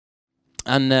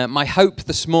And my hope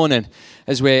this morning,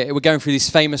 as we're going through these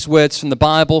famous words from the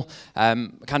Bible,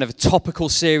 kind of a topical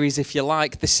series, if you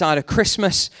like, this side of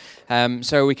Christmas,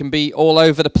 so we can be all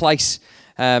over the place.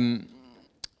 My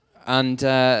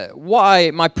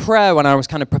prayer when I was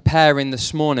kind of preparing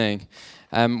this morning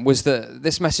was that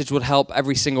this message would help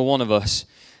every single one of us.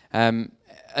 And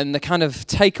the kind of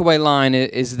takeaway line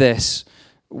is this: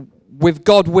 with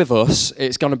God with us,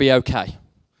 it's going to be okay.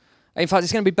 In fact,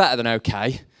 it's going to be better than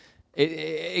okay.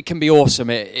 It can be awesome.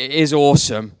 It is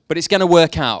awesome, but it's going to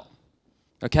work out.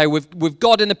 Okay, with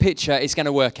God in the picture, it's going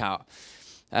to work out.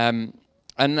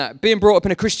 Being brought up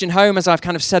in a Christian home, as I've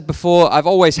kind of said before, I've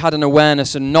always had an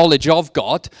awareness and knowledge of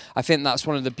God. I think that's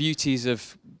one of the beauties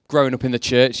of growing up in the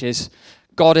church is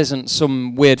God isn't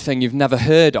some weird thing you've never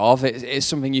heard of. It's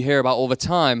something you hear about all the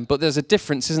time. But there's a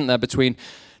difference, isn't there, between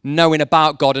knowing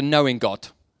about God and knowing God.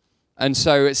 And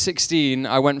so at 16,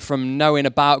 I went from knowing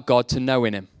about God to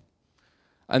knowing Him.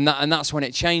 And that's when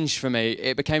it changed for me.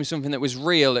 It became something that was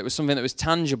real. It was something that was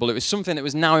tangible. It was something that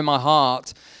was now in my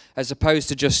heart as opposed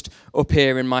to just up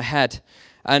here in my head.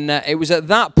 And it was at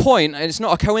that point, and it's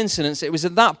not a coincidence, it was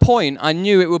at that point I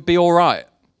knew it would be all right.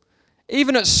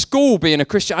 Even at school being a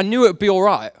Christian, I knew it would be all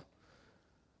right.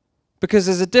 Because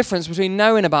there's a difference between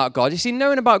knowing about God. You see,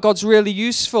 knowing about God's really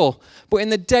useful. But in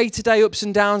the day-to-day ups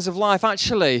and downs of life,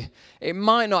 actually, it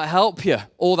might not help you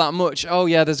all that much. Oh,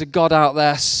 yeah, there's a God out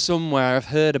there somewhere. I've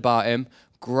heard about Him.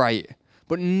 Great.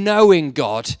 But knowing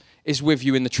God is with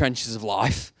you in the trenches of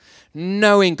life.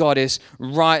 Knowing God is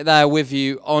right there with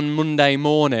you on Monday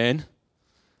morning.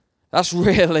 That's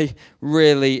really,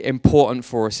 really important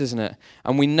for us, isn't it?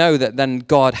 And we know that then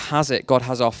God has it. God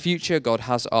has our future. God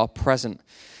has our present.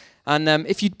 And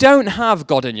if you don't have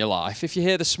God in your life, if you're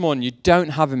here this morning, you don't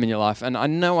have Him in your life, and I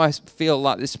know I feel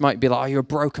like this might be like, oh, you're a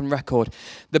broken record.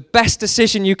 The best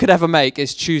decision you could ever make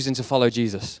is choosing to follow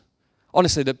Jesus.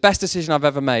 Honestly, the best decision I've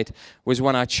ever made was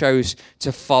when I chose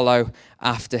to follow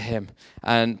after Him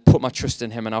and put my trust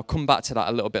in Him, and I'll come back to that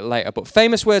a little bit later. But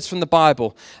famous words from the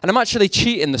Bible, and I'm actually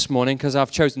cheating this morning because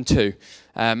I've chosen two,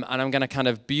 and I'm going to kind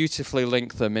of beautifully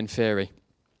link them in theory.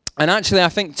 And actually, I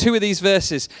think two of these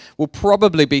verses will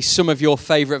probably be some of your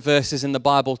favorite verses in the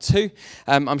Bible too.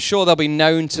 I'm sure they'll be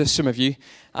known to some of you.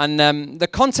 And the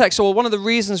context, or one of the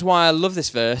reasons why I love this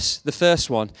verse, the first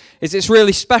one, is it's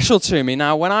really special to me.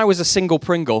 Now, when I was a single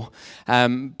Pringle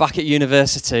back at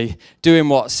university, doing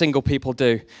what single people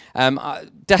do,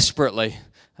 desperately,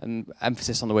 and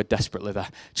emphasis on the word desperately there,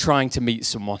 trying to meet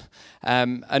someone,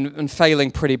 and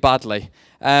failing pretty badly,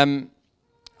 I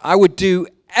would do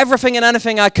everything and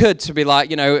anything I could to be like,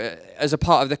 as a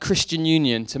part of the Christian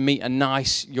Union, to meet a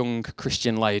nice young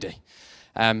Christian lady.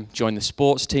 Join the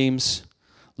sports teams,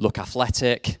 look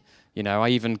athletic. I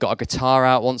even got a guitar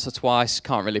out once or twice.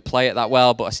 Can't really play it that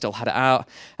well, but I still had it out.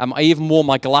 I even wore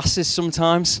my glasses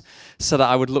sometimes so that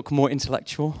I would look more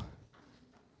intellectual.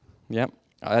 Yep.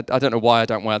 I don't know why I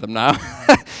don't wear them now.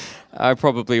 I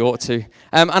probably ought to.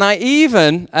 And I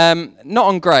even, not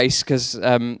on Grace, because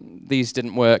these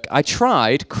didn't work, I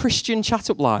tried Christian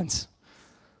chat-up lines.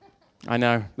 I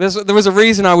know. There was a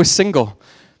reason I was single.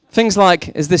 Things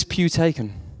like, is this pew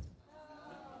taken?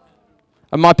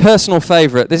 And my personal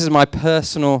favourite, this is my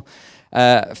personal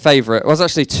favourite, well, it's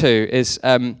actually two, is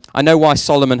I know why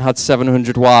Solomon had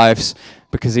 700 wives,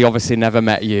 because he obviously never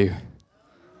met you.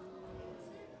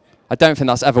 I don't think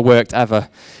that's ever worked, ever.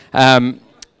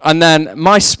 And then,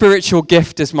 my spiritual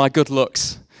gift is my good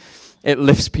looks. It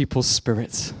lifts people's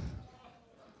spirits.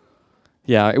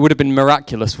 Yeah, it would have been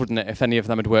miraculous, wouldn't it, if any of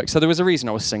them had worked. So there was a reason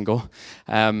I was single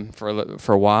for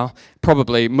a while.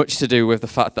 Probably much to do with the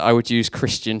fact that I would use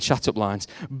Christian chat-up lines.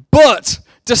 But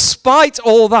despite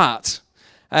all that,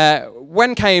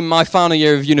 when came my final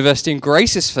year of university and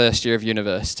Grace's first year of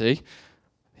university,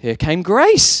 here came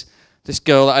Grace, this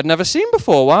girl that I'd never seen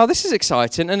before. Wow, this is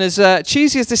exciting. And as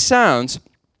cheesy as this sounds,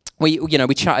 we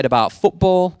chatted about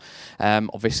football,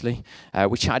 obviously.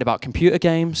 We chatted about computer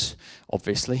games,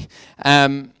 obviously.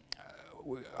 I'm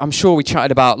sure we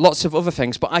chatted about lots of other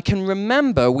things, but I can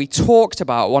remember we talked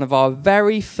about one of our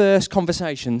very first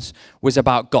conversations was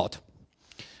about God.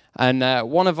 And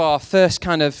one of our first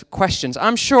kind of questions,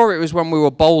 I'm sure it was when we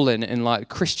were bowling in like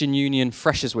Christian Union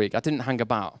Freshers Week. I didn't hang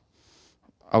about.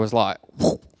 I was like,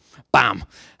 whoop, bam.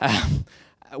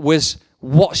 Was,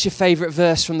 what's your favorite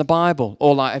verse from the Bible?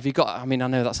 Or like, have you got, I mean, I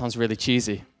know that sounds really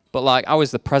cheesy, but like, I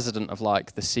was the president of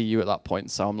like the CU at that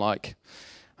point, so I'm like,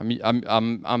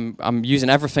 I'm using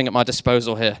everything at my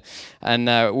disposal here. And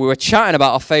we were chatting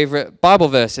about our favorite Bible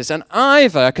verses, and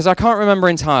either, because I can't remember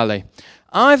entirely,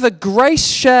 either Grace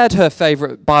shared her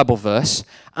favorite Bible verse,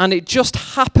 and it just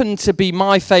happened to be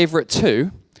my favorite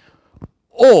too,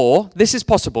 Or, this is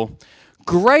possible,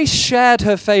 Grace shared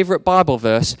her favorite Bible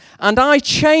verse, and I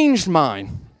changed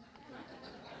mine.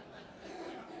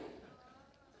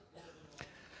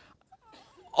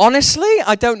 Honestly,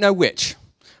 I don't know which,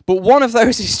 but one of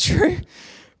those is true.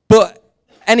 But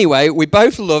anyway, we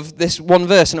both love this one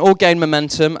verse and all gained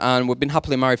momentum, and we've been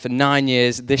happily married for 9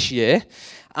 years this year.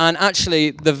 And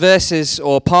actually, the verses,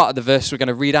 or part of the verse we're going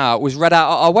to read out, was read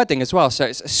out at our wedding as well. So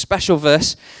it's a special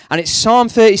verse, and it's Psalm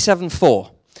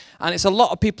 37:4. And it's a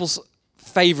lot of people's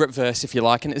favorite verse, if you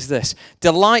like, and it's this: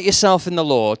 delight yourself in the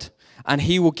Lord, and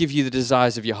he will give you the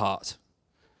desires of your heart.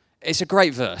 It's a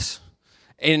great verse.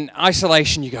 In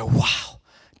isolation, you go, wow,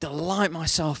 delight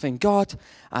myself in God,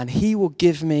 and he will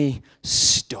give me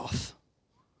stuff.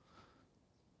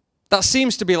 That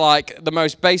seems to be like the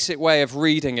most basic way of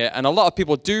reading it, and a lot of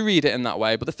people do read it in that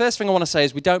way, but the first thing I want to say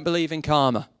is we don't believe in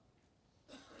karma.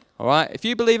 All right? If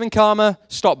you believe in karma,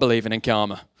 stop believing in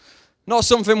karma. Not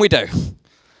something we do.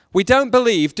 We don't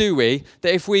believe, do we,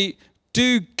 that if we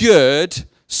do good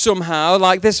somehow,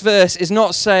 like this verse is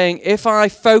not saying, if I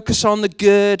focus on the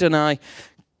good and I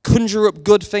conjure up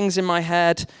good things in my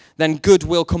head, then good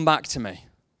will come back to me.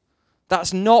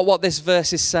 That's not what this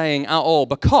verse is saying at all,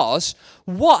 because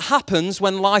what happens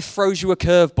when life throws you a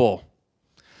curveball?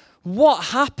 What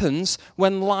happens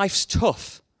when life's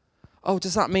tough? Oh,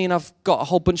 does that mean I've got a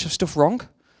whole bunch of stuff wrong?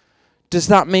 Does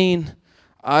that mean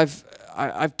I've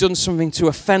done something to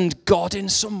offend God in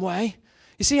some way?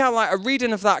 You see how like a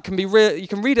reading of that can be real? You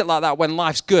can read it like that when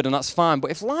life's good, and that's fine.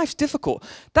 But if life's difficult,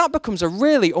 that becomes a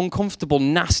really uncomfortable,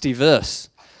 nasty verse.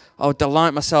 Oh,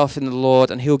 delight myself in the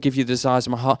Lord, and he'll give you the desires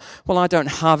of my heart. Well, I don't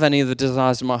have any of the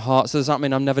desires of my heart, so does that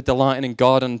mean I'm never delighting in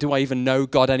God, and do I even know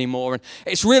God anymore? And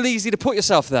it's really easy to put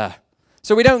yourself there.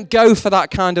 So we don't go for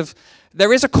that kind of,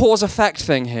 there is a cause-effect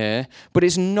thing here, but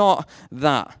it's not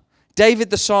that. David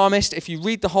the psalmist, if you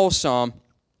read the whole psalm,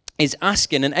 is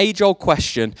asking an age-old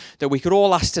question that we could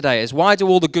all ask today, is why do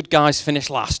all the good guys finish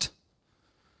last?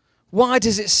 Why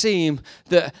does it seem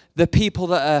that the people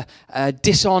that are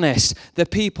dishonest, the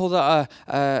people that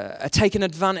are taking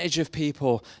advantage of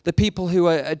people, the people who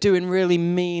are doing really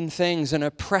mean things and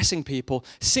oppressing people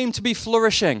seem to be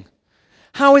flourishing?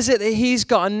 How is it that he's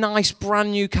got a nice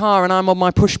brand new car and I'm on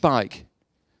my push bike?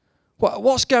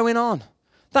 What's going on?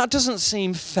 That doesn't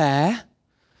seem fair.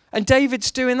 And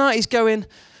David's doing that. He's going,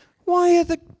 why are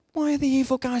the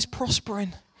evil guys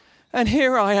prospering? And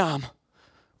here I am,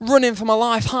 running for my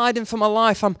life, hiding for my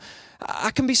life.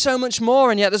 I can be so much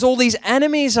more, and yet there's all these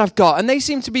enemies I've got, and they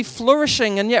seem to be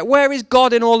flourishing, and yet where is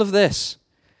God in all of this?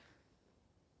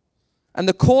 And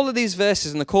the call of these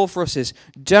verses, and the call for us is,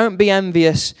 don't be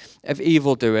envious of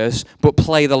evildoers, but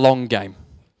play the long game.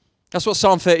 That's what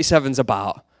Psalm 37 is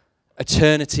about.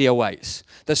 Eternity awaits.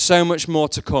 There's so much more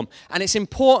to come. And it's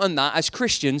important that, as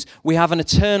Christians, we have an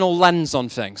eternal lens on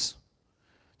things.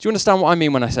 Do you understand what I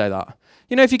mean when I say that?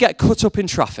 You know, if you get cut up in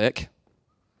traffic,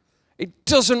 it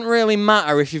doesn't really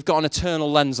matter if you've got an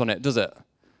eternal lens on it, does it?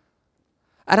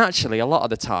 And actually, a lot of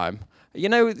the time, you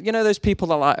know those people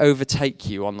that like overtake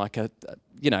you on like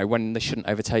when they shouldn't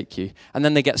overtake you, and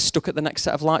then they get stuck at the next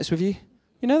set of lights with you?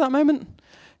 You know that moment?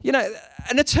 You know,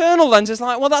 an eternal lens is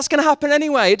like, well, that's going to happen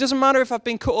anyway. It doesn't matter if I've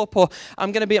been cut up or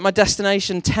I'm going to be at my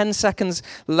destination 10 seconds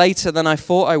later than I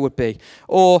thought I would be.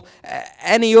 Or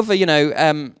any other,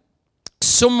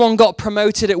 someone got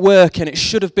promoted at work and it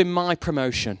should have been my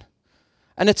promotion.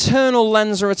 An eternal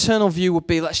lens or eternal view would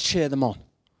be, let's cheer them on.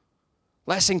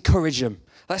 Let's encourage them.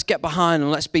 Let's get behind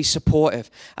them. Let's be supportive.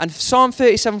 And Psalm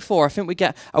 37:4, I think we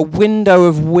get a window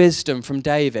of wisdom from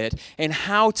David in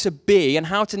how to be and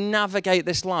how to navigate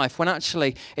this life when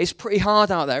actually it's pretty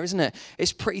hard out there, isn't it?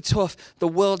 It's pretty tough. The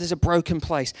world is a broken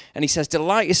place. And he says,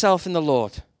 delight yourself in the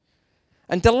Lord.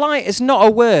 And delight is not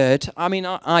a word. I mean,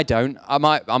 I don't. I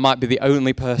might be the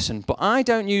only person, but I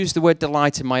don't use the word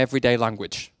delight in my everyday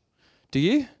language. Do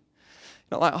you?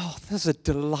 Not like, oh, there's a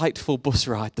delightful bus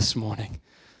ride this morning.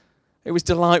 It was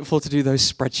delightful to do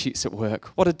those spreadsheets at work.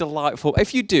 What a delightful...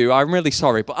 If you do, I'm really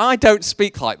sorry, but I don't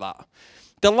speak like that.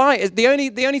 Delight is the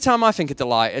only time I think of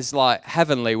delight is like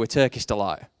heavenly with Turkish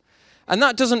delight. And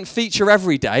that doesn't feature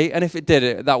every day, and if it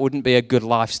did, that wouldn't be a good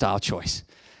lifestyle choice.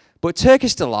 But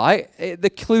Turkish delight, the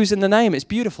clue's in the name. It's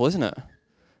beautiful, isn't it?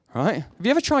 Right? Have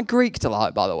you ever tried Greek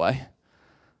delight, by the way?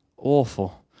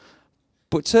 Awful.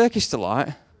 But Turkish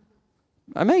delight,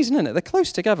 amazing, isn't it? They're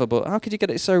close together, but how could you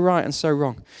get it so right and so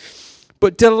wrong?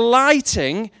 But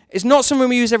delighting is not something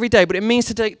we use every day, but it means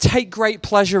to take great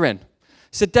pleasure in.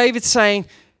 So David's saying,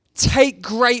 take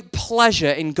great pleasure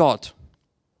in God.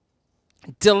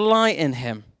 Delight in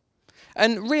him.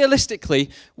 And realistically,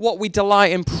 what we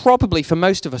delight in probably for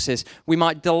most of us is we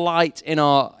might delight in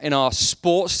our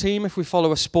sports team if we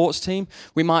follow a sports team.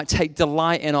 We might take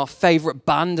delight in our favorite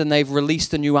band and they've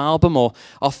released a new album, or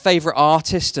our favorite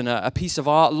artist and a piece of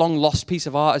art, long lost piece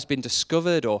of art has been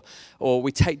discovered, or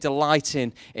we take delight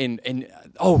in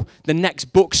the next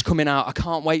book's coming out. I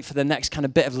can't wait for the next kind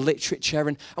of bit of literature,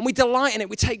 and we delight in it.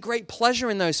 We take great pleasure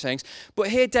in those things. But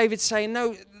here David's saying,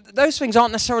 no, those things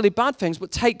aren't necessarily bad things,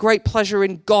 but take great pleasure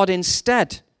in God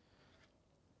instead.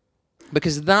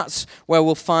 Because that's where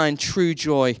we'll find true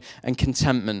joy and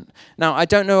contentment. Now, I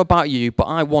don't know about you, but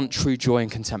I want true joy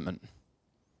and contentment.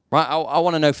 Right? I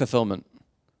want to know fulfillment.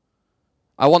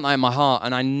 I want that in my heart,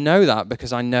 and I know that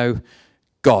because I know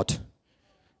God.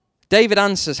 David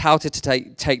answers how to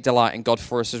take delight in God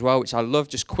for us as well, which I love.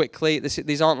 Just quickly,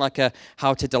 these aren't like a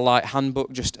how to delight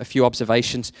handbook, just a few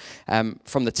observations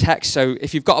from the text. So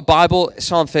if you've got a Bible,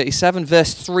 Psalm 37,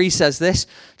 verse 3 says this: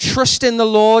 trust in the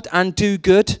Lord and do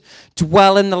good,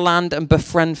 dwell in the land and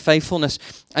befriend faithfulness.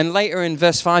 And later in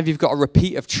verse 5, you've got a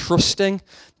repeat of trusting.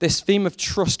 This theme of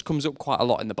trust comes up quite a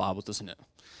lot in the Bible, doesn't it?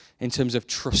 In terms of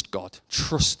trust God,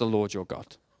 trust the Lord your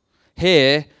God.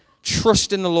 Here,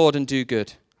 trust in the Lord and do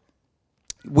good.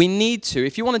 We need to,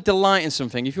 if you want to delight in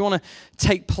something, if you want to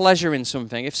take pleasure in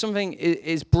something, if something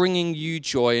is bringing you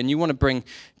joy and you want to bring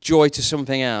joy to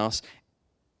something else,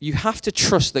 you have to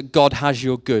trust that God has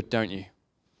your good, don't you?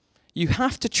 You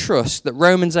have to trust that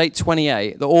Romans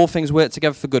 8:28, that all things work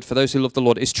together for good for those who love the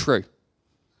Lord, is true.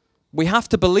 We have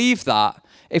to believe that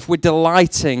if we're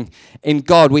delighting in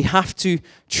God. We have to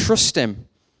trust Him.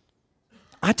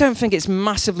 I don't think it's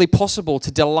massively possible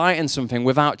to delight in something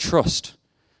without trust.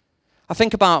 I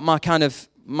think about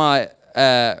my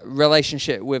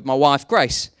relationship with my wife,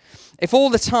 Grace. If all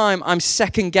the time I'm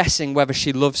second guessing whether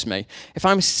she loves me, if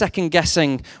I'm second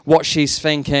guessing what she's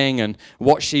thinking and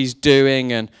what she's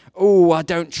doing, and I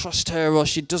don't trust her, or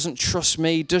she doesn't trust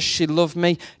me, does she love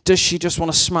me? Does she just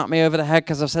want to smack me over the head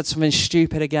because I've said something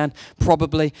stupid again?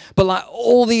 Probably. But like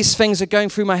all these things are going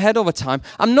through my head all the time.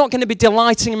 I'm not going to be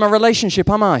delighting in my relationship,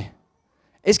 am I?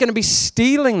 It's going to be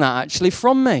stealing that actually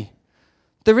from me.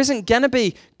 There isn't going to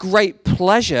be great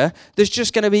pleasure. There's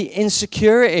just going to be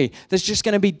insecurity. There's just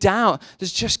going to be doubt.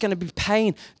 There's just going to be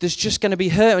pain. There's just going to be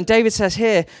hurt. And David says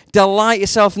here, delight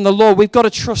yourself in the Lord. We've got to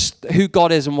trust who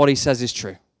God is and what He says is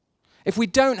true. If we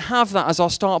don't have that as our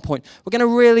start point, we're going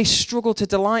to really struggle to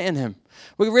delight in Him.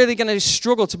 We're really going to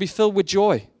struggle to be filled with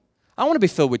joy. I want to be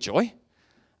filled with joy.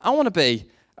 I want to be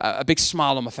a big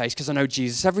smile on my face because I know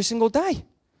Jesus every single day.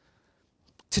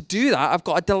 To do that, I've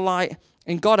got to delight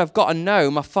in God. I've got to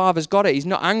know my Father's got it. He's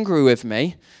not angry with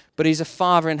me, but He's a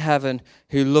Father in heaven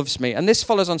who loves me. And this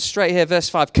follows on straight here, verse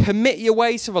 5. Commit your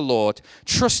way to the Lord.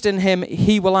 Trust in Him.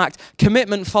 He will act.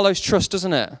 Commitment follows trust,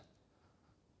 doesn't it?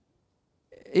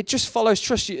 It just follows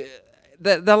trust.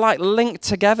 They're like linked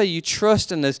together. You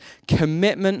trust and there's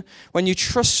commitment. When you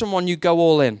trust someone, you go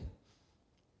all in.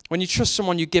 When you trust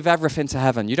someone, you give everything to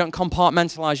heaven. You don't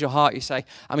compartmentalize your heart. You say,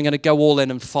 I'm going to go all in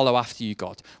and follow after you,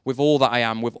 God, with all that I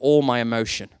am, with all my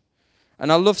emotion.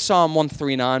 And I love Psalm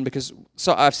 139 because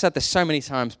I've said this so many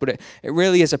times, but it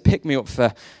really is a pick-me-up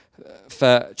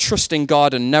for trusting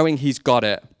God and knowing He's got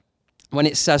it. When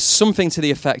it says something to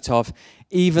the effect of,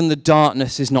 even the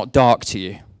darkness is not dark to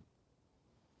you.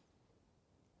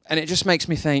 And it just makes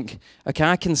me think, okay,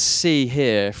 I can see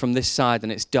here from this side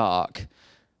and it's dark,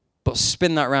 but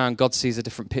spin that around, God sees a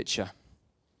different picture.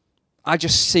 I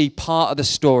just see part of the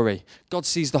story. God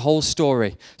sees the whole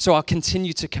story. So I'll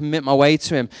continue to commit my way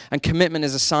to Him. And commitment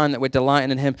is a sign that we're delighting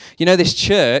in Him. You know, this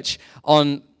church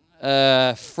on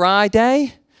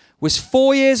Friday was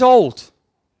 4 years old.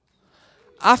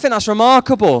 I think that's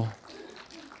remarkable.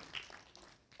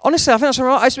 Honestly, I think that's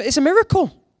remarkable. It's a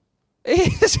miracle.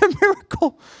 It's a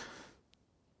miracle.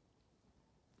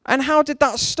 And how did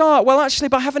that start? Well, actually,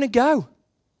 by having a go.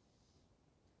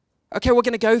 Okay, we're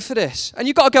going to go for this. And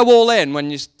you've got to go all in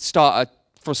when you start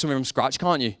from something from scratch,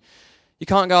 can't you? You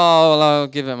can't go, well, I'll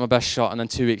give it my best shot, and then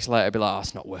 2 weeks later be like,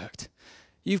 it's not worked.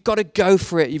 You've got to go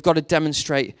for it. You've got to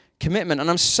demonstrate commitment. And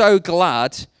I'm so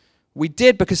glad we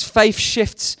did, because faith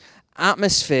shifts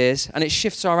atmospheres and it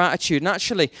shifts our attitude. And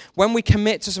actually, when we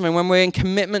commit to something, when we're in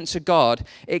commitment to God,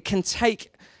 it can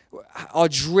take our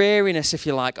dreariness, if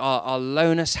you like, our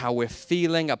lowness, how we're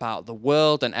feeling about the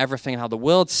world and everything, how the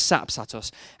world saps at us,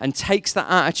 and takes that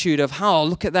attitude of,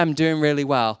 look at them doing really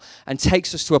well, and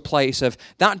takes us to a place of,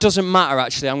 that doesn't matter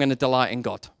actually, I'm going to delight in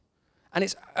God. And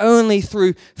it's only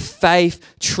through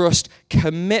faith, trust,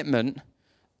 commitment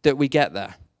that we get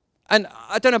there. And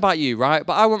I don't know about you, right?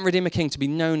 But I want Redeemer King to be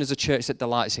known as a church that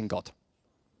delights in God.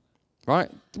 right?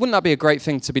 Wouldn't that be a great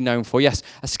thing to be known for? Yes,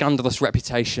 a scandalous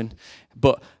reputation,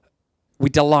 but we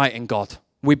delight in God.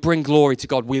 We bring glory to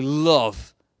God. We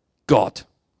love God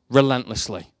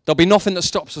relentlessly. There'll be nothing that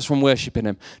stops us from worshiping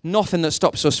him, nothing that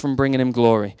stops us from bringing him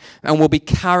glory. And we'll be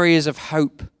carriers of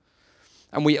hope.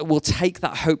 And we will take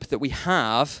that hope that we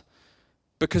have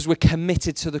because we're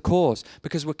committed to the cause,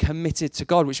 because we're committed to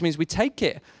God, which means we take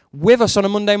it with us on a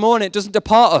Monday morning. It doesn't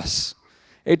depart us.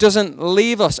 It doesn't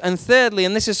leave us. And thirdly,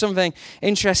 and this is something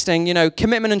interesting,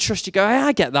 commitment and trust, you go, hey,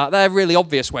 I get that. They're really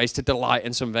obvious ways to delight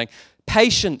in something.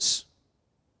 Patience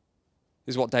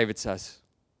is what David says.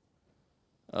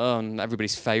 Oh, and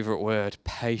everybody's favorite word,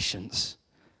 patience.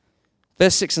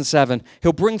 Verse 6 and 7,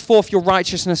 he'll bring forth your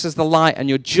righteousness as the light and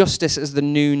your justice as the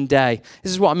noonday.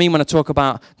 This is what I mean when I talk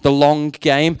about the long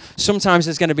game. Sometimes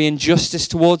there's going to be injustice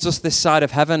towards us this side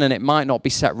of heaven, and it might not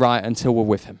be set right until we're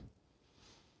with him.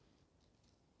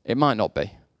 It might not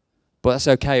be. But that's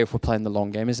okay if we're playing the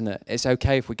long game, isn't it? It's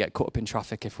okay if we get caught up in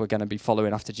traffic, if we're going to be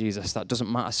following after Jesus. That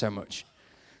doesn't matter so much.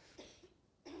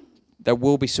 There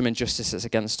will be some injustice that's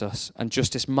against us, and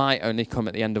justice might only come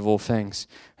at the end of all things.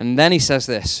 And then he says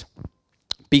this,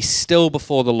 be still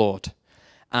before the Lord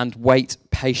and wait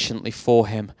patiently for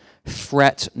him.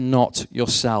 Fret not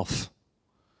yourself.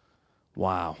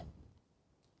 Wow.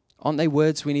 Aren't they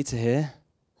words we need to hear?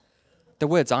 The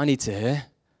words I need to hear.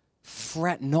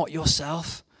 Fret not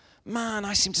yourself. Man,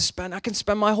 I can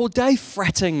spend my whole day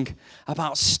fretting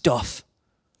about stuff.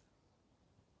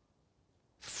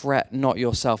 Fret not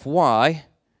yourself. Why?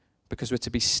 Because we're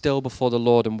to be still before the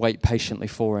Lord and wait patiently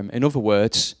for him. In other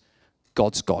words,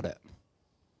 God's got it.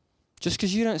 Just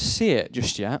because you don't see it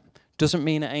just yet doesn't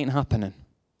mean it ain't happening.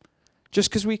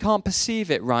 Just because we can't perceive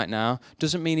it right now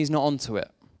doesn't mean he's not onto it.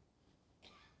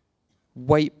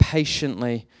 Wait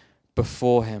patiently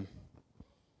before him.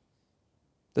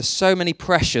 There's so many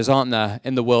pressures, aren't there,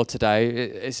 in the world today?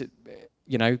 It's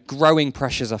growing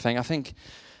pressures, I think.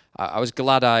 I was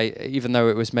glad even though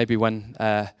it was maybe when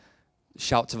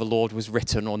Shout to the Lord was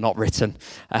written or not written,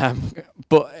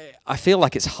 but I feel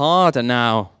like it's harder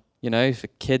now, for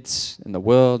kids in the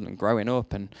world and growing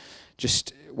up, and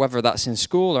just whether that's in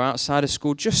school or outside of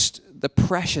school, just the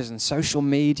pressures and social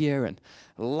media and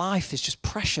life is just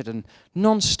pressured and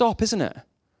non-stop, isn't it?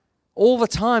 All the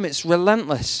time, it's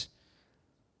relentless.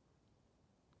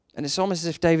 And it's almost as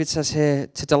if David says here,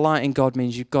 to delight in God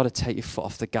means you've got to take your foot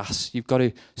off the gas. You've got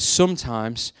to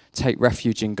sometimes take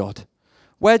refuge in God.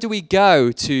 Where do we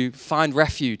go to find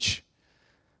refuge?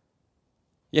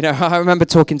 I remember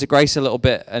talking to Grace a little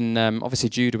bit, and obviously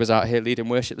Judah was out here leading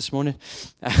worship this morning.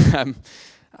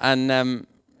 And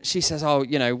she says,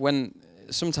 when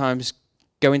sometimes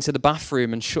go into the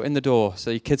bathroom and shut in the door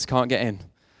so your kids can't get in.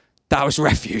 That was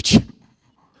refuge.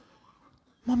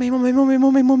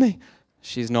 Mummy.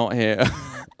 She's not here.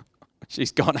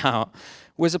 She's gone out.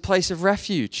 Was a place of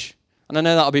refuge. And I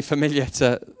know that'll be familiar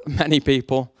to many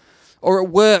people. Or at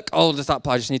work, does that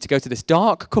apply? I just need to go to this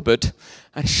dark cupboard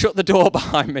and shut the door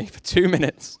behind me for 2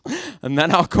 minutes, and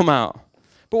then I'll come out.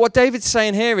 But what David's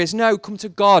saying here is, no, come to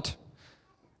God.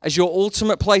 As your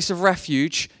ultimate place of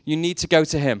refuge, you need to go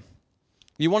to him.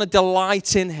 You want to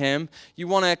delight in him. You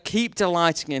want to keep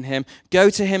delighting in him.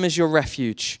 Go to him as your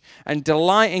refuge. And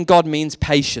delight in God means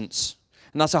patience.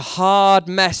 And that's a hard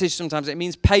message sometimes. It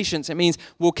means patience. It means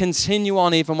we'll continue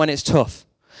on even when it's tough.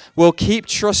 We'll keep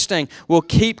trusting. We'll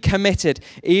keep committed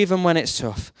even when it's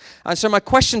tough. And so my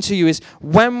question to you is,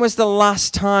 when was the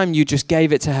last time you just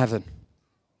gave it to heaven?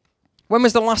 When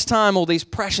was the last time all these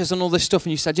pressures and all this stuff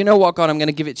and you said, you know what, God, I'm going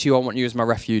to give it to you. I want you as my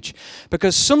refuge.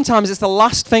 Because sometimes it's the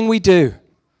last thing we do.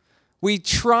 We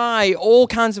try all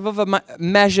kinds of other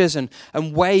measures and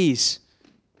ways.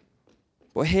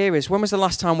 But here is, when was the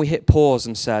last time we hit pause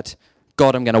and said,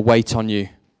 God, I'm going to wait on you?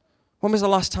 When was the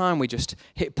last time we just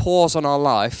hit pause on our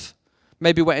life,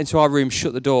 maybe went into our room,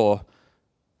 shut the door,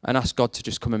 and asked God to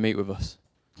just come and meet with us?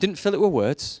 Didn't fill it with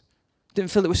words, didn't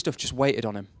fill it with stuff, just waited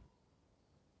on him.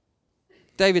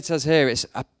 David says here, it's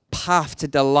a path to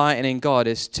delighting in God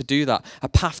is to do that. A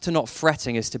path to not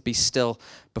fretting is to be still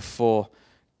before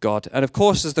God. And of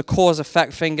course, there's the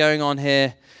cause-effect thing going on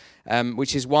here,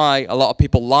 which is why a lot of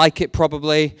people like it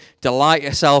probably. Delight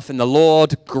yourself in the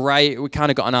Lord. Great. We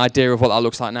kind of got an idea of what that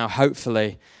looks like now,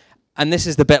 hopefully. And this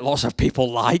is the bit lots of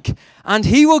people like. And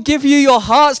he will give you your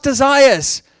heart's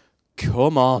desires.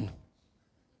 Come on.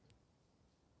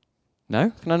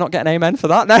 No? Can I not get an amen for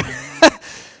that? No?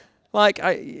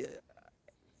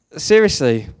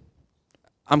 Seriously,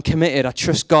 I'm committed. I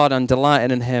trust God. I'm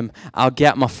delighted in him. I'll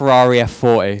get my Ferrari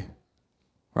F40.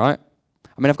 Right?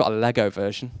 I mean, I've got a Lego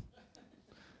version.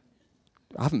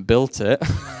 I haven't built it.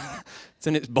 It's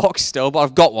in its box still, but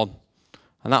I've got one.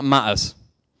 And that matters.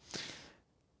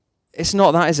 It's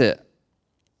not that, is it?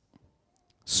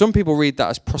 Some people read that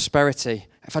as prosperity.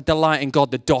 If I delight in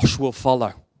God, the dosh will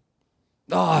follow.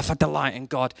 Oh, if I delight in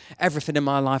God, everything in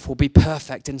my life will be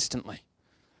perfect instantly.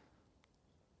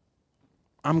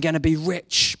 I'm going to be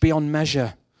rich beyond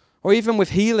measure. Or even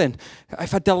with healing,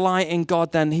 if I delight in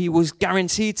God, then he was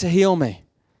guaranteed to heal me.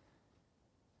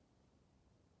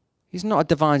 He's not a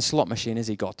divine slot machine, is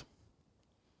he, God?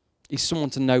 He's someone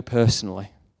to know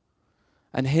personally.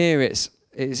 And here it's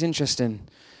interesting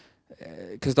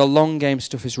because the long game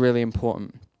stuff is really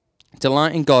important.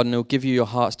 Delight in God and he'll give you your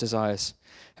heart's desires.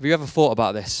 Have you ever thought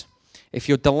about this? If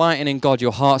you're delighting in God,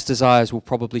 your heart's desires will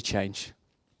probably change.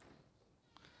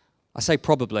 I say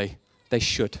probably, they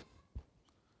should.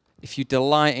 If you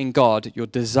delight in God, your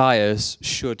desires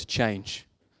should change.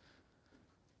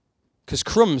 Because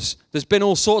crumbs, there's been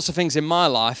all sorts of things in my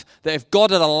life that if God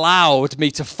had allowed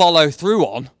me to follow through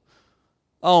on,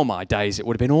 oh my days, it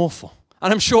would have been awful.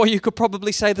 And I'm sure you could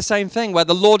probably say the same thing, where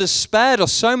the Lord has spared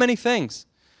us so many things.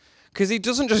 Because he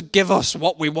doesn't just give us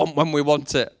what we want when we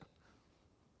want it.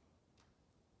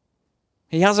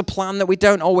 He has a plan that we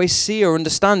don't always see or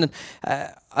understand.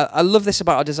 And I love this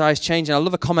about our desires changing. I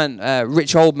love a comment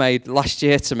Rich Old made last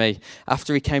year to me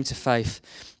after he came to faith.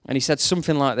 And he said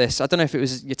something like this. I don't know if it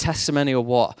was your testimony or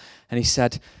what. And he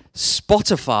said,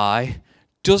 Spotify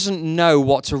doesn't know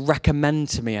what to recommend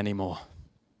to me anymore.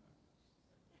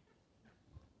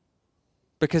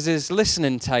 Because his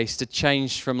listening taste had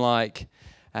changed from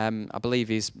I believe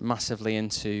he's massively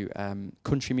into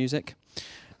country music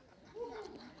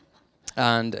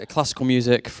and classical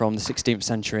music from the 16th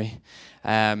century.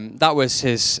 That was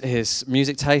his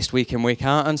music taste week in, week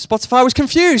out, and Spotify was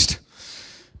confused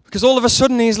because all of a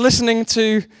sudden he's listening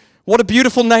to What a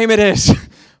Beautiful Name It Is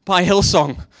by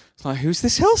Hillsong. It's like, who's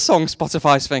this Hillsong?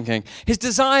 Spotify's thinking. His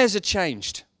desires had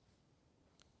changed,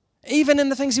 even in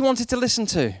the things he wanted to listen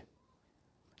to.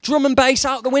 Drum and bass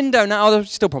out the window now. I'll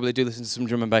still probably do listen to some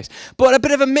drum and bass, but a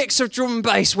bit of a mix of drum and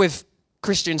bass with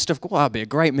Christian stuff. Well, that'd be a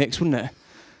great mix, wouldn't it?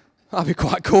 That'd be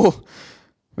quite cool.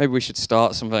 Maybe we should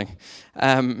start something.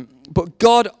 But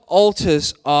God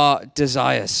alters our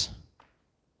desires.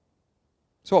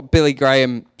 That's what Billy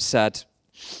Graham said.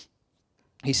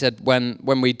 He said,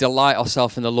 when we delight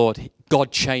ourselves in the Lord,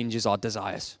 God changes our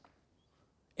desires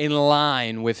in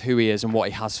line with who he is and what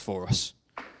he has for us.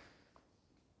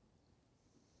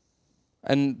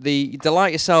 And the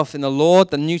delight yourself in the Lord,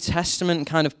 the New Testament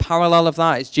kind of parallel of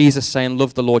that is Jesus saying,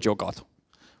 love the Lord your God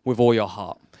with all your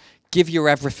heart. Give your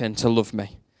everything to love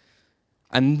me.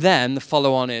 And then the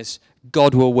follow-on is,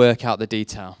 God will work out the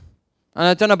detail. And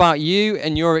I don't know about you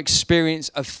and your experience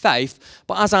of faith,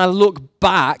 but as I look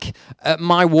back at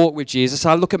my walk with Jesus,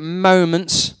 I look at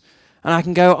moments and I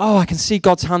can go, oh, I can see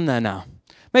God's hand there now.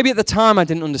 Maybe at the time I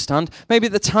didn't understand. Maybe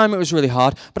at the time it was really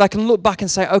hard. But I can look back and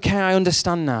say, okay, I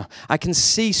understand now. I can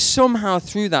see somehow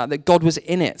through that God was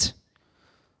in it.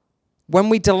 When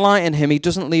we delight in him, he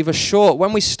doesn't leave us short.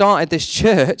 When we started this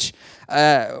church,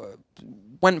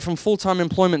 went from full-time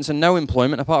employment to no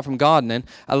employment, apart from gardening.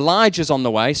 Elijah's on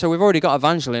the way, so we've already got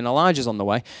Evangeline. Elijah's on the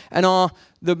way. And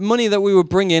the money that we were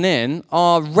bringing in,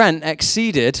 our rent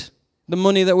exceeded the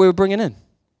money that we were bringing in.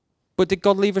 But did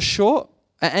God leave us short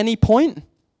at any point?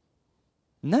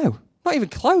 No, not even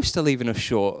close to leaving us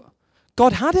short.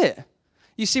 God had it.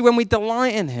 You see, when we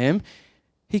delight in him,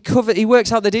 he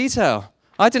works out the detail.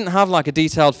 I didn't have like a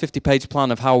detailed 50-page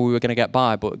plan of how we were going to get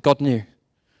by, but God knew.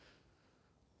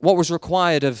 What was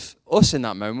required of us in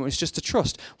that moment was just to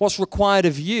trust. What's required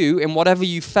of you in whatever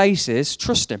you face is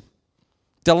trust him.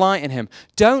 Delight in him.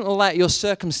 Don't let your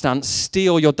circumstance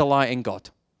steal your delight in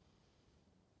God.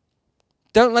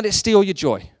 Don't let it steal your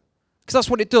joy. Because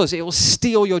that's what it does. It will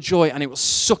steal your joy and it will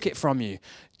suck it from you.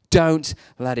 Don't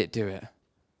let it do it.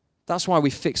 That's why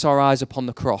we fix our eyes upon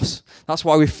the cross. That's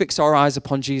why we fix our eyes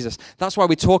upon Jesus. That's why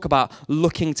we talk about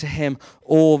looking to him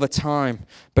all the time.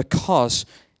 Because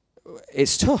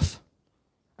it's tough.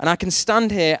 And I can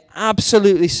stand here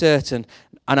absolutely certain,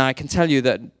 and I can tell you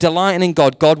that delighting in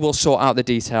God, God will sort out the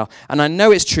detail. And I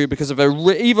know it's true because of an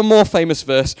even more famous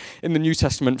verse in the New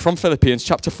Testament from Philippians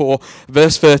chapter 4,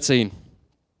 verse 13.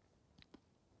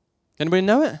 Anybody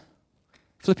know it?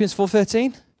 Philippians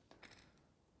 4:13?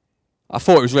 I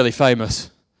thought it was really famous.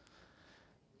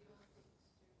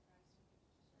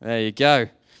 There you go.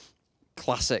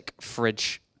 Classic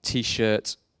fridge,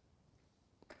 t-shirt,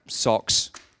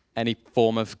 socks, any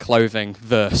form of clothing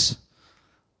verse.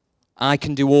 I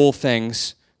can do all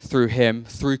things through him,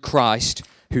 through Christ,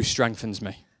 who strengthens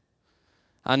me.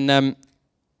 And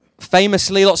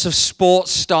famously, lots of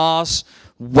sports stars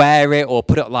wear it or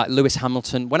put it like Lewis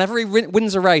Hamilton. Whenever he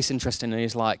wins a race, interestingly,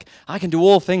 he's like, I can do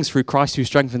all things through Christ who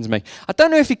strengthens me. I don't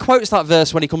know if he quotes that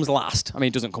verse when he comes last. I mean, he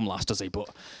doesn't come last, does he? But,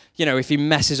 if he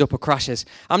messes up or crashes.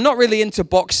 I'm not really into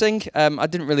boxing. I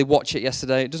didn't really watch it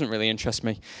yesterday. It doesn't really interest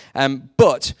me.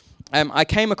 But I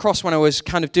came across when I was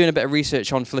kind of doing a bit of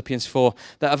research on Philippians 4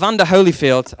 that Evander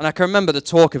Holyfield, and I can remember the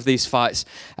talk of these fights,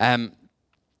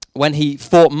 when he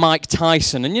fought Mike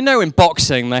Tyson. And in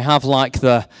boxing, they have like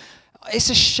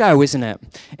it's a show, isn't it?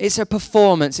 It's a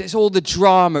performance. It's all the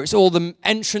drama. It's all the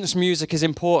entrance music is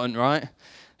important, right?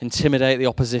 Intimidate the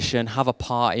opposition, have a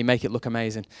party, make it look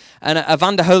amazing. And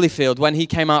Evander Holyfield, when he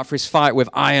came out for his fight with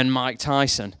Iron Mike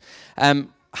Tyson,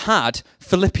 had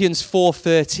Philippians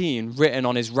 4:13 written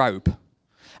on his robe.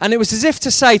 And it was as if to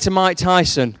say to Mike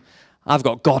Tyson, I've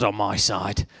got God on my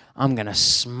side. I'm going to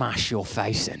smash your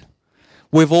face in.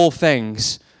 With all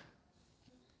things,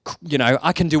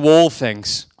 I can do all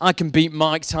things. I can beat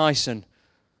Mike Tyson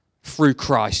through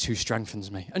Christ who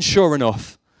strengthens me. And sure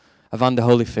enough, Evander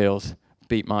Holyfield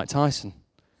beat Mike Tyson.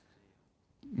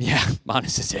 Yeah,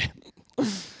 minus a tip. There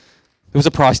was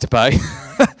a price to pay.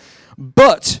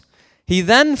 But he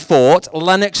then fought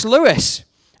Lennox Lewis.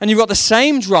 And you've got the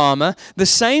same drama, the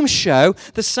same show,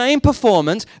 the same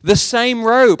performance, the same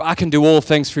robe. I can do all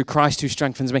things through Christ who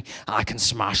strengthens me. I can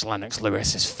smash Lennox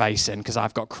Lewis's face in because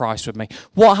I've got Christ with me.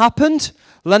 What happened?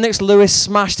 Lennox Lewis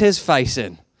smashed his face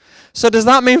in. So does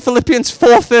that mean Philippians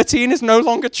 4:13 is no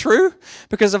longer true?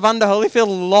 Because Evander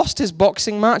Holyfield lost his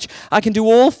boxing match? I can do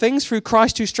all things through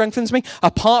Christ who strengthens me,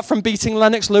 apart from beating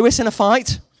Lennox Lewis in a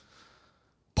fight?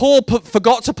 Paul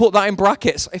forgot to put that in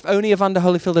brackets. If only Evander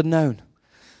Holyfield had known.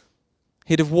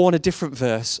 He'd have worn a different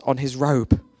verse on his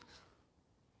robe.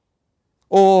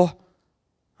 Or,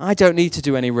 I don't need to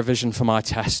do any revision for my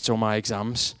tests or my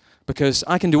exams because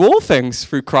I can do all things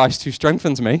through Christ who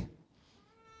strengthens me.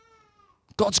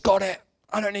 God's got it.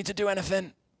 I don't need to do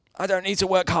anything. I don't need to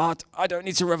work hard. I don't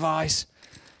need to revise.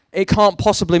 It can't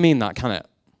possibly mean that, can it?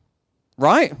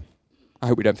 Right? I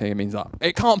hope we don't think it means that.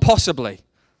 It can't possibly.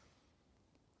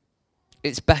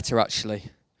 It's better,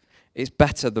 actually. It's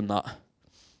better than that.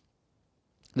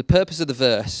 The purpose of the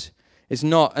verse is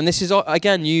not, and this is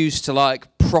again used to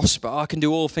prosper. I can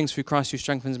do all things through Christ who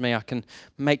strengthens me. I can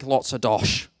make lots of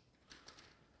dosh.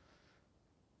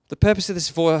 The purpose of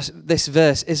this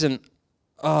verse isn't,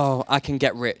 I can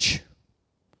get rich.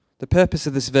 The purpose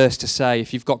of this verse to say,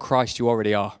 if you've got Christ, you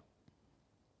already are.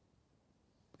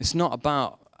 It's not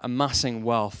about amassing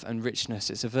wealth and richness.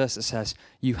 It's a verse that says,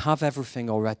 you have everything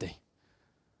already.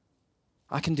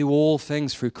 I can do all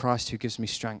things through Christ who gives me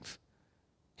strength.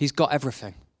 He's got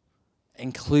everything,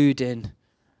 including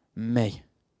me.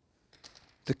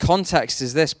 The context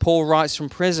is this. Paul writes from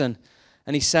prison,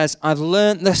 and he says, I've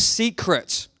learned the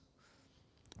secret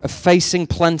of facing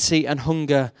plenty and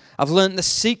hunger. I've learned the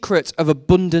secret of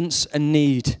abundance and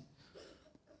need.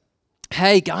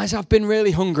 Hey, guys, I've been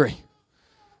really hungry.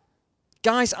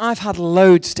 Guys, I've had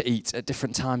loads to eat at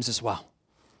different times as well.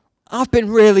 I've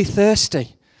been really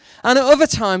thirsty. And at other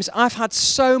times, I've had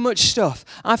so much stuff.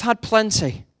 I've had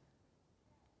plenty.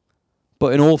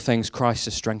 But in all things, Christ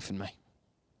has strengthened me.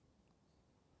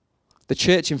 The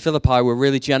church in Philippi were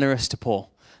really generous to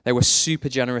Paul. They were super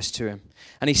generous to him.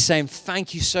 And he's saying,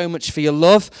 thank you so much for your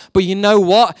love. But you know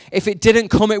what? If it didn't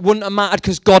come, it wouldn't have mattered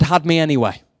because God had me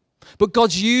anyway. But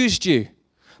God's used you.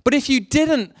 But if you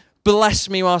didn't bless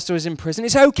me whilst I was in prison,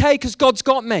 it's okay because God's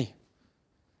got me.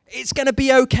 It's going to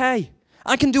be okay.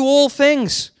 I can do all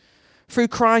things through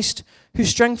Christ who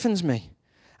strengthens me.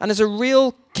 And there's a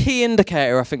real key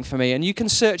indicator, I think, for me, and you can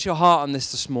search your heart on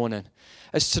this morning,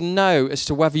 as to know as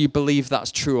to whether you believe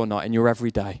that's true or not in your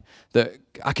everyday, that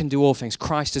I can do all things.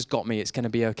 Christ has got me. It's going to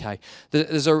be okay.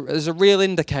 There's a real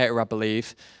indicator, I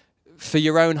believe, for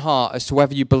your own heart as to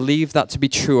whether you believe that to be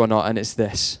true or not, and it's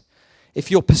this.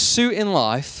 If your pursuit in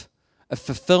life of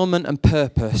fulfillment and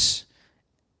purpose,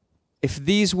 if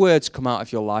these words come out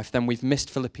of your life, then we've missed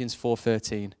Philippians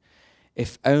 4:13.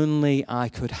 If only I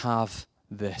could have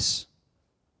this.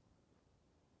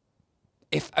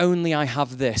 If only I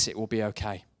have this, it will be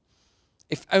okay.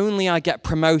 If only I get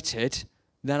promoted,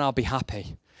 then I'll be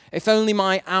happy. If only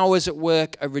my hours at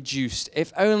work are reduced.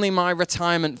 If only my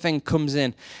retirement thing comes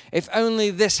in. If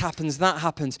only this happens, that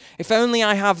happens. If only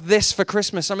I have this for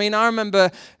Christmas. I mean, I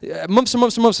remember months and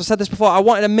months and months, I said this before, I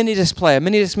wanted a mini disc player,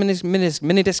 mini disc.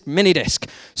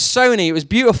 Sony, it was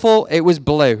beautiful, it was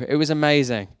blue, it was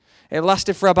amazing. It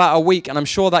lasted for about a week, and I'm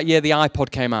sure that year the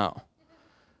iPod came out.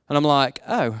 And I'm like,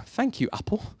 oh, thank you,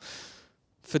 Apple,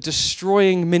 for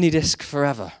destroying minidisc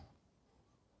forever.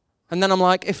 And then I'm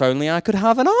like, if only I could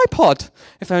have an iPod.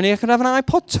 If only I could have an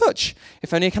iPod Touch.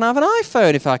 If only I can have an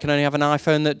iPhone. If I can only have an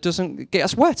iPhone that doesn't get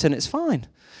us wet and it's fine.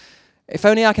 If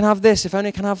only I can have this. If only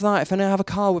I can have that. If only I have a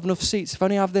car with enough seats. If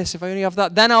only I have this. If only I have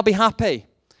that. Then I'll be happy.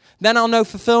 Then I'll know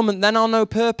fulfillment. Then I'll know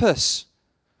purpose.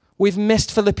 We've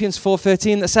missed Philippians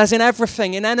 4:13 that says in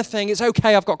everything, in anything, it's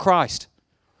okay, I've got Christ.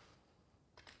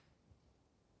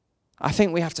 I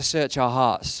think we have to search our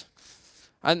hearts.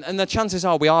 And the chances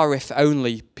are we are if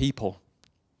only people.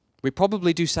 We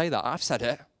probably do say that. I've said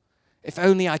it. If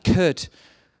only I could.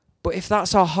 But if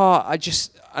that's our heart,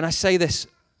 and I say this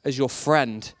as your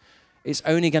friend, it's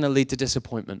only going to lead to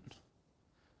disappointment.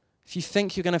 If you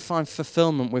think you're going to find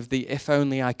fulfillment with the if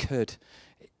only I could,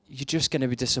 you're just going to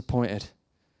be disappointed.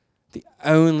 The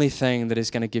only thing that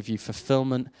is going to give you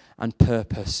fulfillment and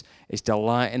purpose is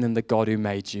delighting in the God who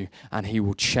made you, and he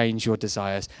will change your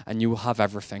desires, and you will have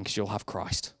everything because you'll have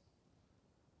Christ.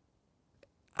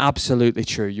 Absolutely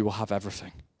true, you will have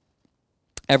everything.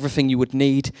 Everything you would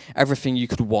need, everything you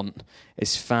could want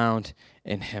is found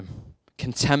in him.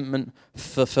 Contentment,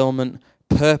 fulfillment,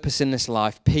 purpose in this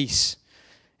life, peace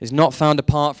is not found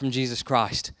apart from Jesus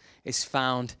Christ. It's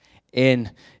found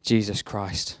in Jesus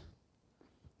Christ.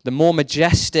 The more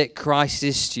majestic Christ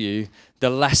is to you,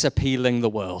 the less appealing the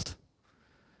world.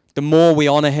 The more we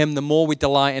honor him, the more we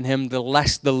delight in him, the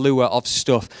less the lure of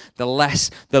stuff, the less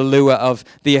the lure of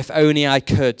the if only I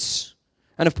coulds.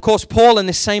 And of course, Paul in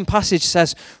this same passage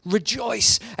says,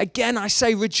 rejoice. Again, I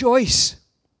say rejoice.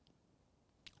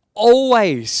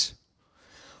 Always.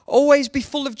 Always be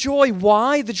full of joy.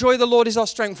 Why? The joy of the Lord is our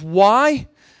strength. Why?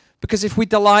 Because if we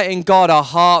delight in God, our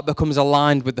heart becomes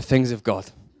aligned with the things of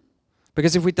God.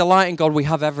 Because if we delight in God, we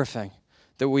have everything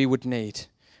that we would need.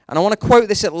 And I want to quote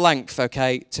this at length,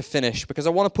 okay, to finish, because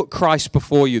I want to put Christ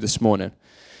before you this morning.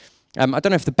 I don't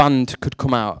know if the band could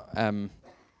come out.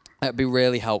 That'd be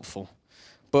really helpful.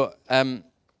 But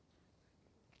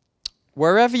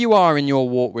wherever you are in your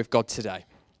walk with God today,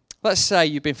 let's say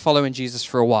you've been following Jesus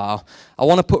for a while. I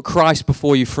want to put Christ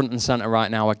before you front and center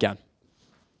right now again.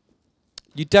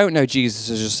 You don't know Jesus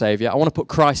as your Savior. I want to put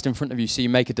Christ in front of you so you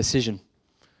make a decision.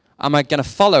 Am I going to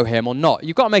follow him or not?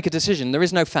 You've got to make a decision. There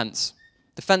is no fence.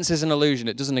 The fence is an illusion.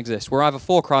 It doesn't exist. We're either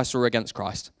for Christ or we're against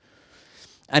Christ.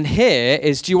 And here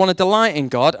is, do you want to delight in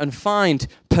God and find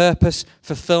purpose,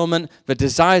 fulfillment, the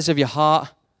desires of your heart,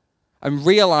 and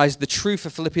realize the truth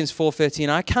of Philippians 4:13?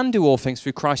 I can do all things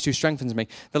through Christ who strengthens me.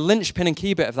 The linchpin and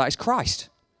key bit of that is Christ.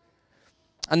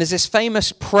 And there's this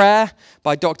famous prayer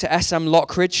by Dr. S.M.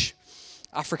 Lockridge,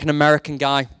 African-American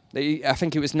guy. I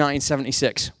think it was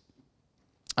 1976.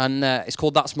 And it's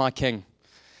called That's My King.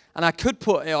 And I could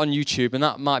put it on YouTube, and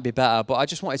that might be better, but I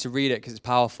just wanted to read it because it's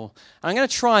powerful. And I'm going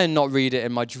to try and not read it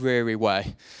in my dreary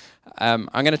way. I'm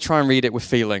going to try and read it with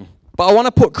feeling. But I want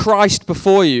to put Christ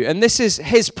before you. And this is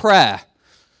his prayer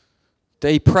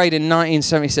that he prayed in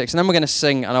 1976. And then we're going to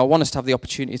sing, and I want us to have the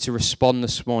opportunity to respond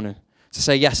this morning. To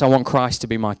say, yes, I want Christ to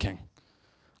be my king.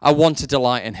 I want to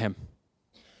delight in him.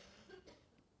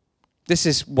 This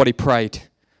is what he prayed.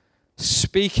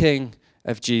 Speaking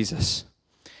of Jesus.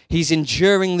 He's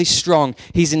enduringly strong.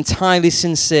 He's entirely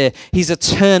sincere. He's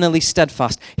eternally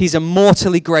steadfast. He's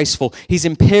immortally graceful. He's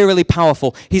imperially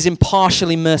powerful. He's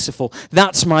impartially merciful.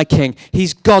 That's my king.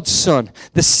 He's God's son,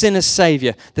 the sinner's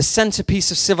savior, the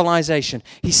centerpiece of civilization.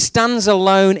 He stands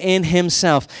alone in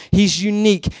himself. He's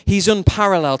unique. He's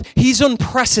unparalleled. He's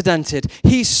unprecedented.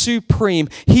 He's supreme.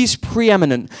 He's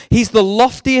preeminent. He's the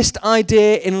loftiest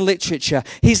idea in literature.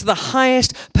 He's the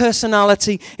highest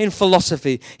personality in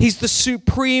philosophy. He's the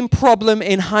supreme problem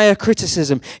in higher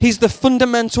criticism. He's the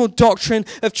fundamental doctrine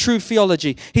of true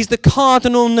theology. He's the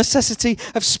cardinal necessity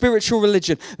of spiritual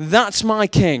religion. That's my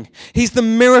king. He's the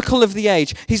miracle of the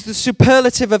age. He's the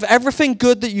superlative of everything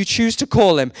good that you choose to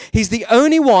call him. He's the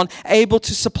only one able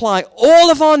to supply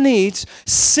all of our needs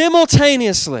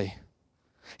simultaneously.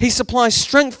 He supplies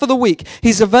strength for the weak.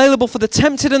 He's available for the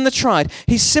tempted and the tried.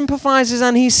 He sympathizes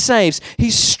and he saves.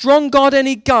 He's strong God and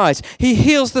he guides. He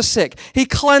heals the sick. He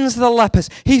cleanses the lepers.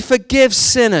 He forgives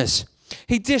sinners.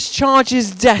 He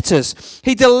discharges debtors.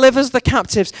 He delivers the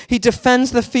captives. He defends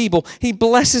the feeble. He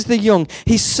blesses the young.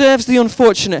 He serves the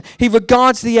unfortunate. He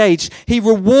regards the aged. He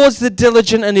rewards the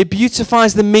diligent and he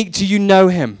beautifies the meek. Do you know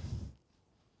him?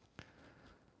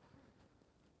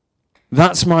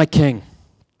 That's my king.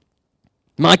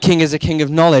 My king is a king of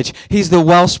knowledge. He's the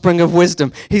wellspring of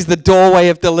wisdom. He's the doorway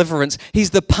of deliverance. He's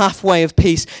the pathway of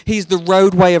peace. He's the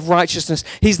roadway of righteousness.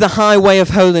 He's the highway of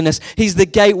holiness. He's the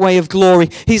gateway of glory.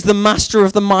 He's the master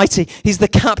of the mighty. He's the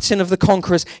captain of the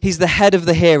conquerors. He's the head of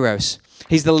the heroes.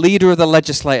 He's the leader of the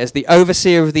legislators, the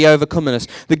overseer of the overcomers,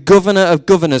 the governor of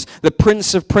governors, the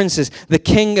prince of princes, the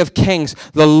king of kings,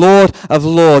 the Lord of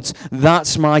lords.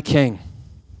 That's my king.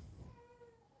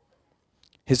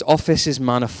 His office is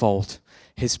manifold.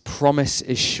 His promise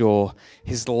is sure.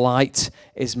 His light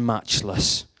is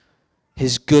matchless.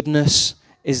 His goodness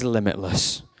is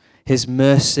limitless. His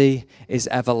mercy is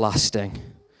everlasting.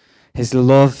 His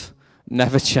love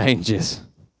never changes.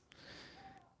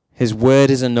 His word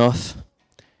is enough.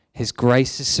 His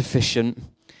grace is sufficient.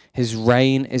 His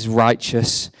reign is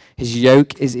righteous. His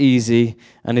yoke is easy,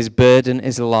 and his burden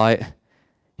is light.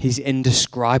 He's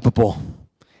indescribable.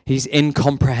 He's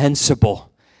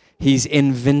incomprehensible. He's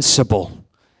invincible.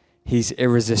 He's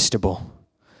irresistible.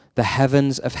 The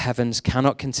heavens of heavens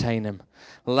cannot contain him,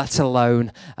 let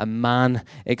alone a man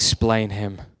explain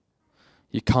him.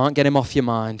 You can't get him off your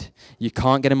mind. You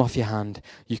can't get him off your hand.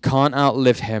 You can't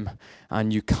outlive him,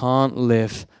 and you can't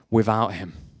live without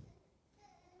him.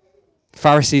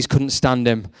 Pharisees couldn't stand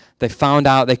him. They found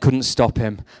out they couldn't stop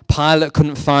him. Pilate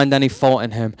couldn't find any fault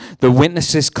in him. The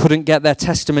witnesses couldn't get their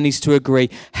testimonies to agree.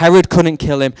 Herod couldn't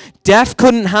kill him. Death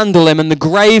couldn't handle him, and the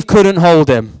grave couldn't hold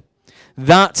him.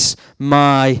 That's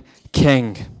my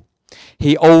king.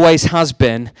 He always has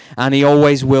been, and he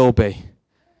always will be.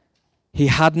 He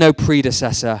had no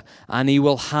predecessor, and he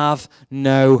will have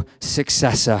no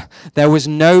successor. There was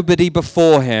nobody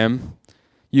before him.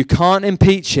 You can't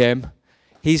impeach him.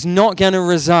 He's not going to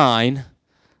resign.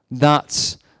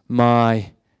 That's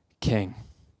my king.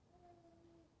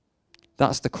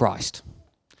 That's the Christ.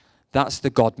 That's the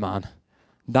God-man.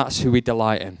 That's who we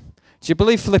delight in. Do you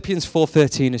believe Philippians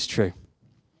 4:13 is true?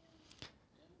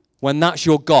 When that's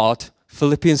your God,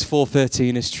 Philippians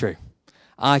 4:13 is true.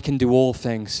 I can do all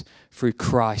things through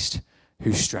Christ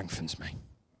who strengthens me.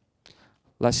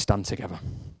 Let's stand together.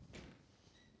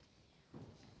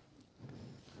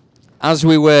 As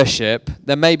we worship,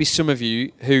 there may be some of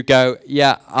you who go,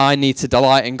 yeah, I need to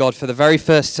delight in God for the very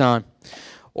first time.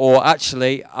 Or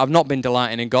actually, I've not been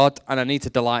delighting in God and I need to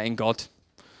delight in God.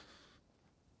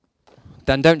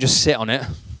 Then don't just sit on it.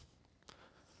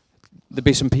 There'll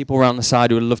be some people around the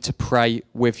side who would love to pray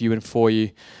with you and for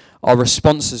you. Our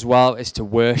response as well is to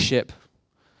worship.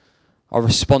 Our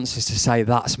response is to say,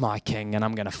 that's my king and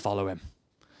I'm going to follow him.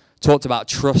 Talked about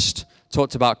trust,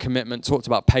 talked about commitment, talked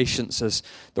about patience as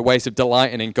the ways of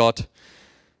delighting in God.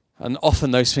 And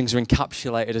often those things are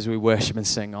encapsulated as we worship and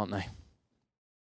sing, aren't they?